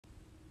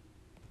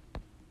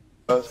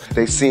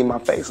They've seen my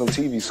face on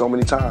TV so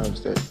many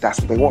times that that's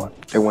what they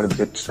want. They want to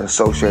get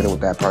associated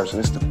with that person.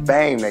 It's the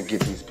fame that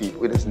gets these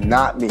people. It is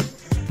not me.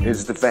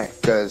 It's the fame.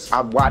 Because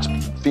I watched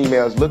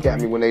females look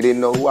at me when they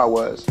didn't know who I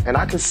was, and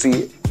I could see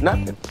it,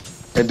 nothing.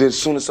 And then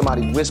as soon as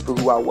somebody whispered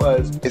who I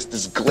was, it's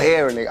this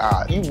glare in their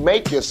eyes. You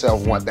make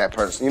yourself want that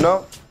person, you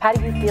know? How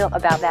do you feel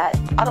about that?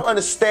 I don't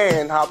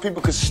understand how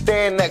people could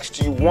stand next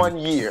to you 1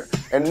 year,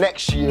 and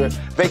next year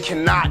they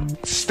cannot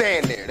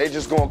stand there. They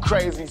just going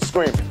crazy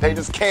screaming. They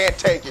just can't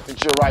take it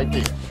that you're right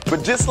there.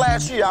 But just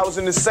last year, I was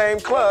in the same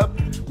club,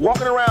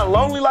 walking around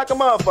lonely like a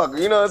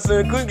motherfucker, you know what I'm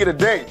saying? Couldn't get a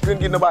date, couldn't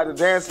get nobody to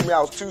dance with me. I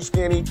was too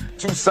skinny,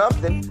 too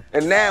something,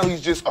 and now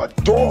he's just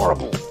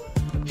adorable.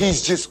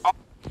 He's just...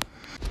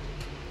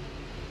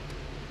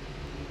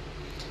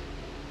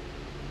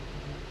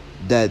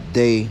 That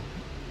day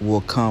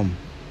will come,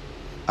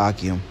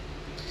 Akim.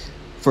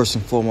 First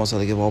and foremost,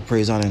 I give all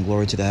praise, honor, and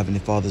glory to the Heavenly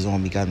Father's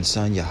only begotten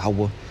Son,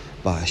 Yahweh,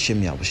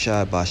 Bahashim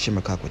Yahushai, Bahashim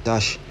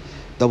Kakwadash.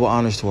 Double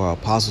honors to our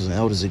apostles and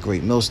elders of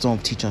Great Millstone,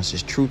 teach us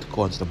His truth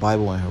according to the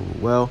Bible and her rule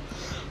well.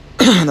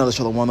 Another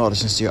shalom, all the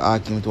sincere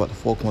Akim throughout the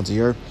four corners of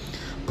the earth,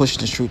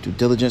 pushing the truth through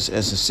diligence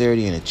and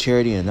sincerity and in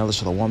charity. And another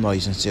shalom, all you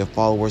sincere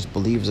followers,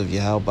 believers of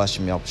Yahweh,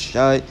 Bahashim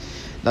Yahushai.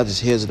 Not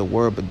just hearers of the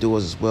word, but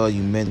doers as well.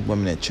 You men,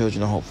 women, and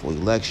children, and hopeful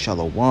elect.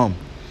 Shalom.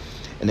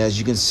 And as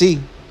you can see,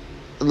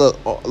 look,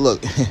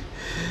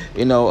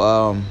 you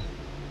know,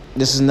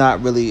 this is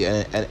not really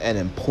an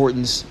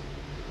importance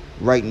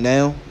right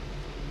now,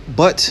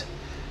 but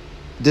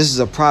this is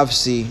a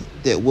prophecy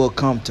that will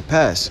come to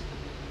pass.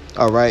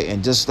 All right,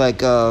 and just like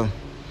that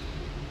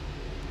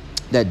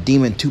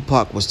demon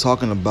Tupac was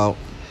talking about,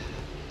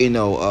 you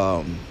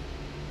know,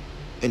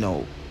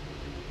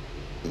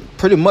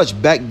 pretty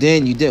much back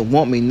then you didn't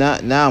want me,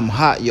 now I'm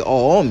hot, you're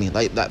all on me,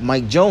 like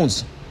Mike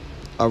Jones.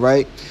 All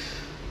right.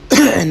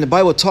 And the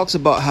Bible talks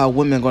about how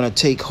women are going to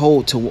take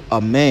hold to a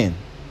man,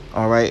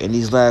 all right, in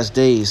these last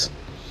days.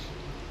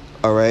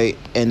 All right.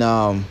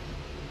 And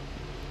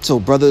so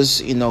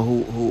brothers, you know,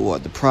 who are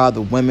deprived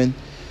of women,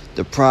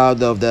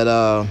 deprived of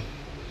that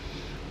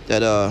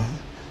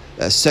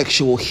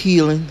sexual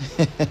healing,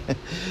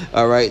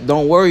 all right,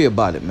 don't worry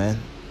about it, man.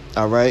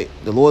 All right,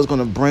 the Lord's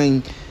going to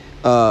bring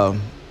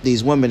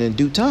these women in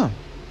due time.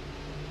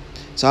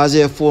 So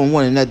Isaiah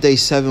 4:1, in that day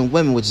 7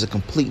 women, which is a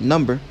complete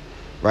number,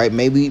 right?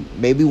 Maybe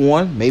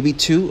 1, maybe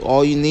 2,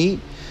 all you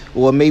need,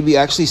 or maybe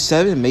actually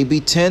 7,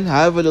 maybe 10.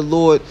 However the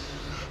Lord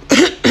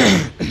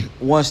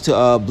wants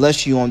to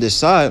bless you on this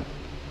side,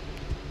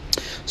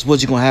 it's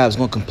what you're gonna have. It's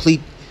gonna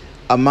complete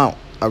amount.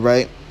 All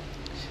right.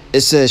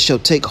 It says, shall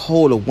take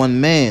hold of one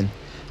man,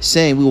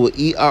 saying, we will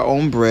eat our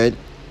own bread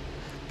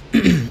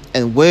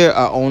and wear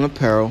our own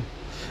apparel.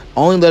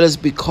 Only let us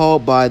be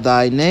called by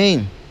thy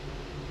name,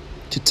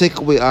 to take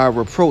away our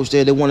reproach.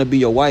 They want to be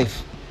your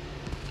wife.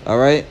 All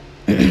right.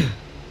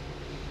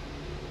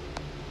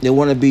 They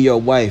want to be your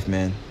wife,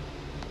 man,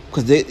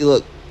 because they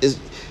look,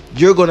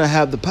 you're gonna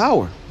have the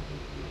power.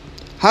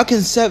 How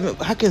can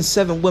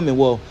seven women,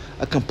 well,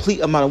 a complete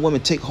amount of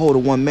women, take hold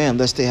of one man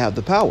unless they have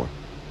the power?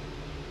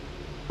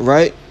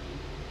 Right.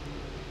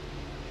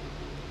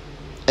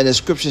 And the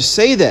scriptures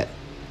say that.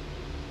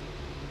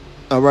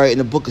 All right, in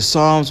the book of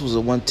Psalms, was it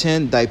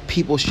 110? Thy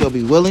people shall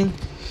be willing.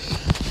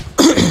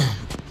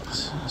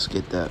 Let's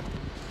get that.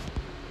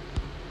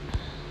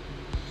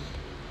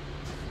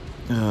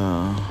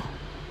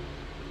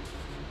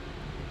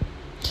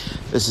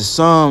 This is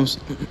Psalms.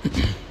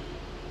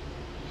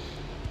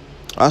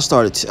 I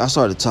started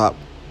top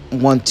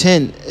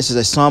 110. It says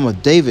a Psalm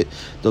of David.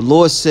 The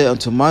Lord said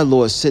unto my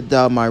Lord, sit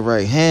thou at my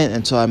right hand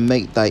until I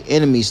make thy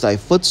enemies thy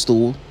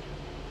footstool.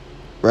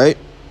 Right?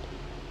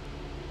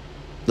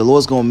 The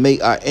Lord's gonna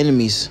make our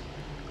enemies,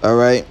 all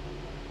right,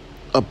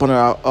 up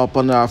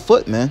under our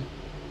foot, man.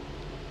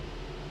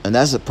 And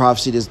that's a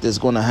prophecy that's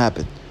going to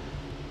happen.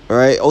 All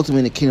right,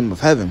 ultimately in the kingdom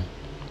of heaven.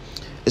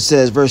 It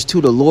says, verse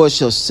 2, the Lord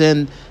shall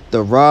send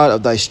the rod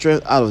of thy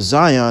strength out of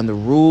Zion to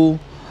rule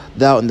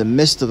thou in the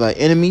midst of thy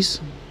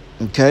enemies.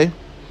 Okay,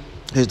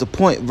 here's the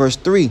point. Verse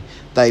 3,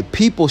 thy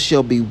people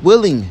shall be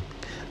willing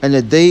in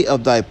the day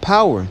of thy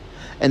power,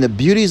 and the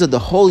beauties of the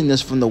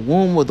holiness from the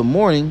womb of the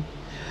morning.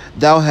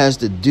 Thou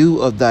hast the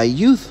dew of thy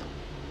youth.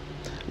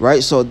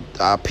 Right? So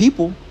our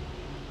people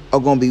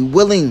are going to be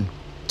willing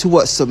to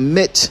what?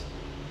 Submit.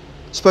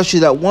 Especially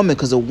that woman,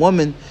 because a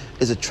woman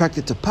is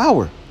attracted to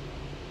power.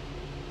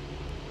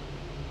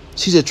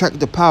 She's attracted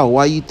to power.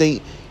 Why do you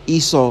think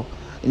Esau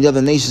and the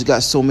other nations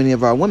got so many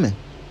of our women?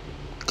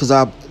 Because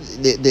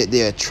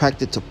they're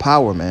attracted to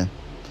power, man.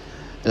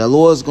 And the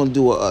Lord is going to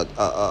do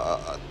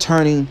a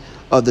turning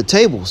of the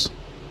tables.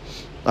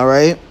 All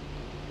right?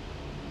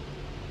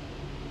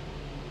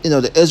 You know,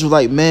 the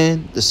Israelite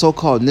man, the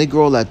so-called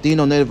Negro,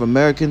 Latino, Native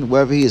American,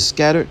 wherever he is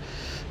scattered,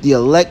 the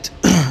elect,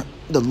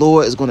 the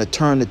Lord is going to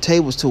turn the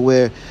tables to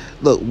where,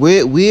 look,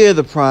 we're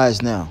the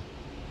prize now.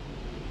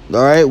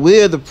 All right?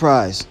 We're the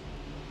prize.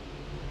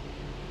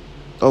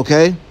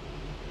 Okay?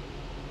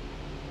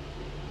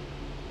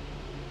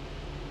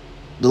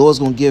 The Lord's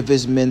going to give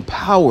his men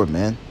power,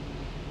 man.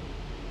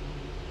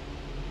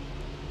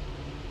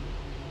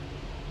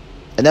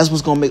 And that's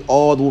what's going to make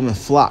all the women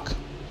flock,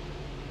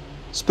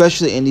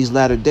 especially in these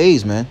latter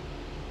days, man.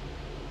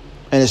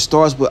 And it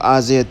starts with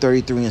Isaiah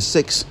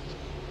 33:6.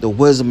 The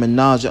wisdom and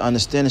knowledge and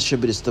understanding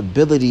should be the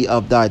stability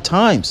of thy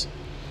times.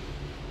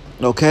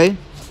 Okay?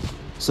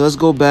 So let's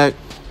go back.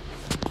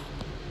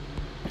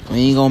 We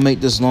ain't going to make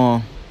this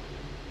long.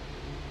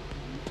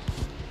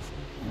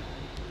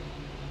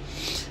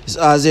 It's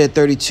Isaiah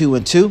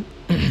 32:2.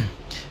 It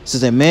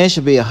says, a man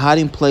should be a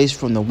hiding place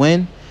from the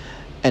wind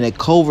and a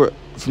covert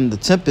from the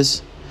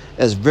tempest,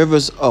 as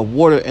rivers of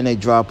water in a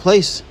dry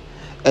place,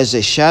 as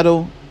the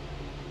shadow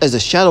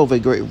of a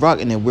great rock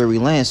in a weary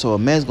land. So a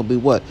man's gonna be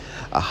what?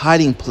 A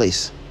hiding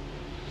place,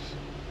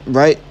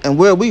 right? And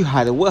where are we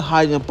hiding? We're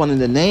hiding up under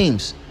the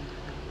names,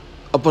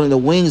 up under the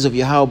wings of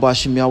Yahweh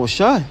Bashim Yahweh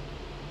Shai.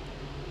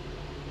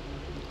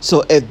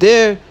 So if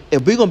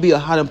we're gonna be a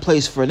hiding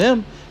place for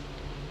them,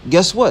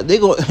 guess what? They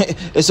go.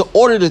 It's an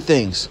order to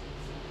things.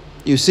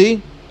 You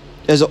see,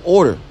 there's an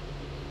order.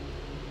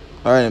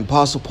 All right, and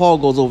Apostle Paul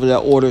goes over that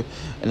order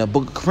in the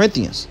book of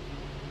Corinthians.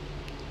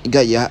 You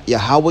got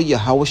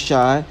Yahweh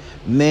Shai,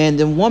 man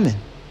then woman,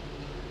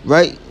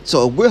 right?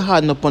 So if we're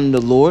hiding up under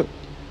the Lord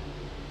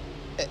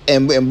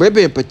and we're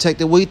being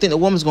protected, where do you think the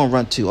woman's going to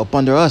run to? Up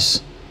under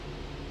us.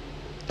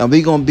 And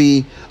we're going to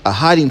be a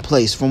hiding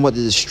place from what?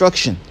 The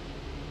destruction.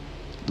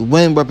 The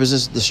wind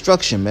represents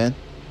destruction, man.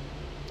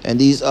 And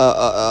these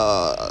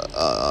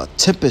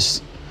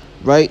tempests,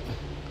 right?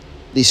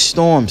 These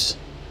storms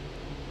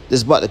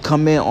that's about to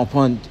come in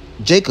upon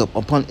Jacob,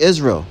 upon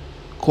Israel.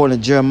 According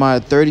to Jeremiah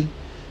 30,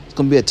 it's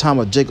going to be a time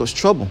of Jacob's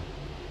trouble.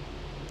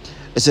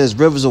 It says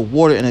rivers of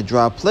water in a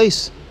dry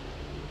place.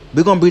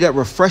 We're going to be that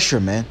refresher,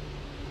 man.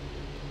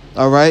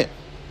 All right?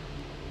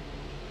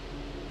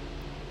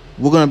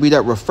 We're going to be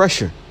that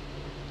refresher.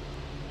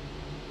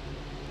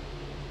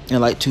 And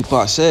like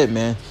Tupac said,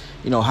 man,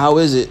 you know, how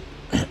is it,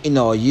 you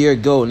know, a year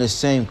ago in this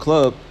same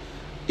club,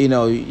 you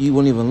know, you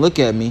wouldn't even look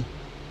at me.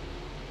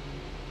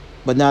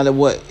 But now that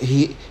what?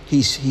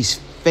 He's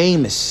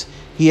famous.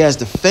 He has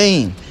the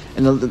fame.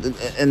 And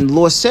the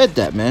Lord said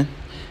that, man.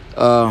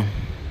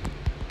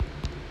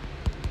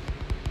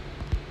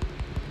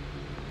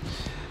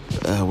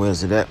 Where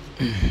is it at?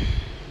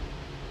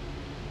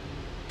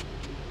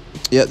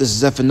 Yeah, this is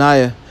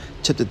Zephaniah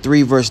chapter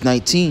 3, verse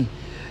 19.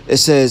 It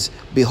says,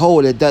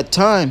 behold, at that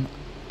time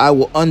I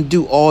will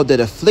undo all that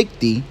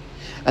afflict thee,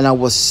 and I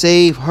will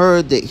save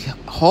her that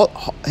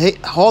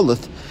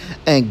hauleth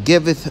and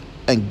giveth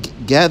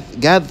and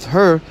gather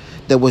her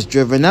that was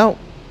driven out,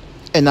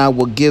 and I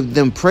will give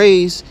them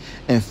praise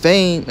and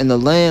fame in the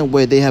land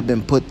where they have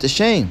been put to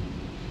shame.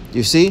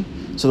 You see?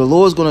 So the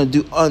Lord's going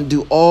to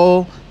undo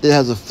all that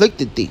has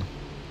afflicted thee.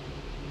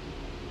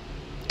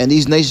 And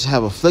these nations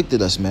have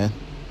afflicted us, man.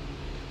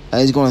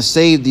 And he's going to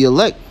save the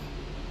elect.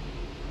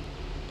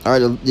 All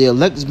right, the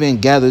elect is being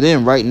gathered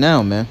in right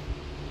now, man.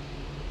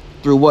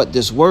 Through what?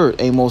 This word,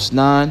 Amos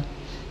 9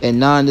 and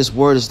 9. This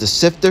word is the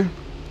sifter.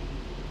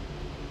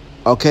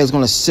 Okay, it's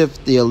going to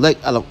sift the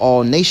elect out of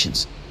all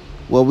nations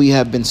where we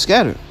have been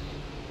scattered.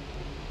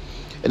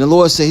 And the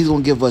Lord said he's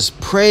going to give us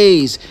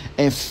praise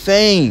and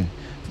fame.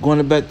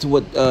 Going back to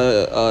what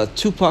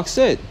Tupac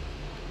said,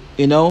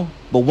 you know.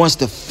 But once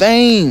the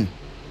fame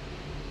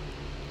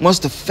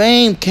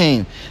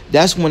came,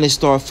 that's when they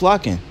start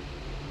flocking.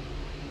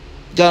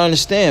 You gotta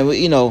understand,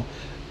 you know,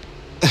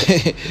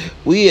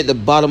 we at the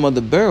bottom of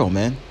the barrel,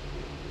 man.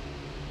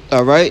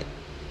 All right?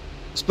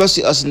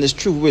 Especially us in this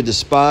truth, we're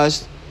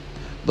despised.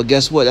 But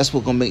guess what? That's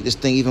what's going to make this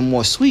thing even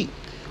more sweet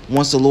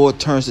once the Lord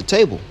turns the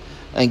table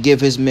and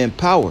give his men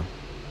power.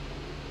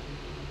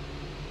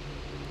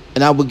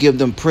 And I will give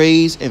them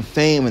praise and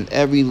fame in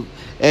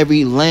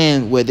every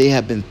land where they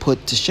have been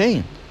put to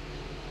shame.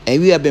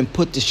 And we have been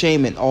put to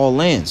shame in all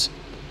lands,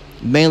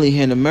 mainly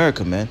here in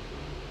America, man.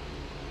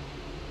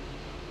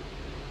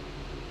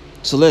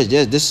 So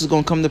this is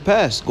going to come to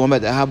pass. Going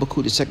back to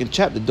Habakkuk, the 2nd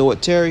chapter, though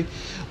it tarry,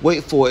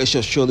 wait for it, it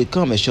shall surely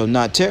come, it shall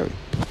not tarry.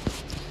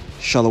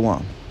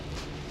 Shalom.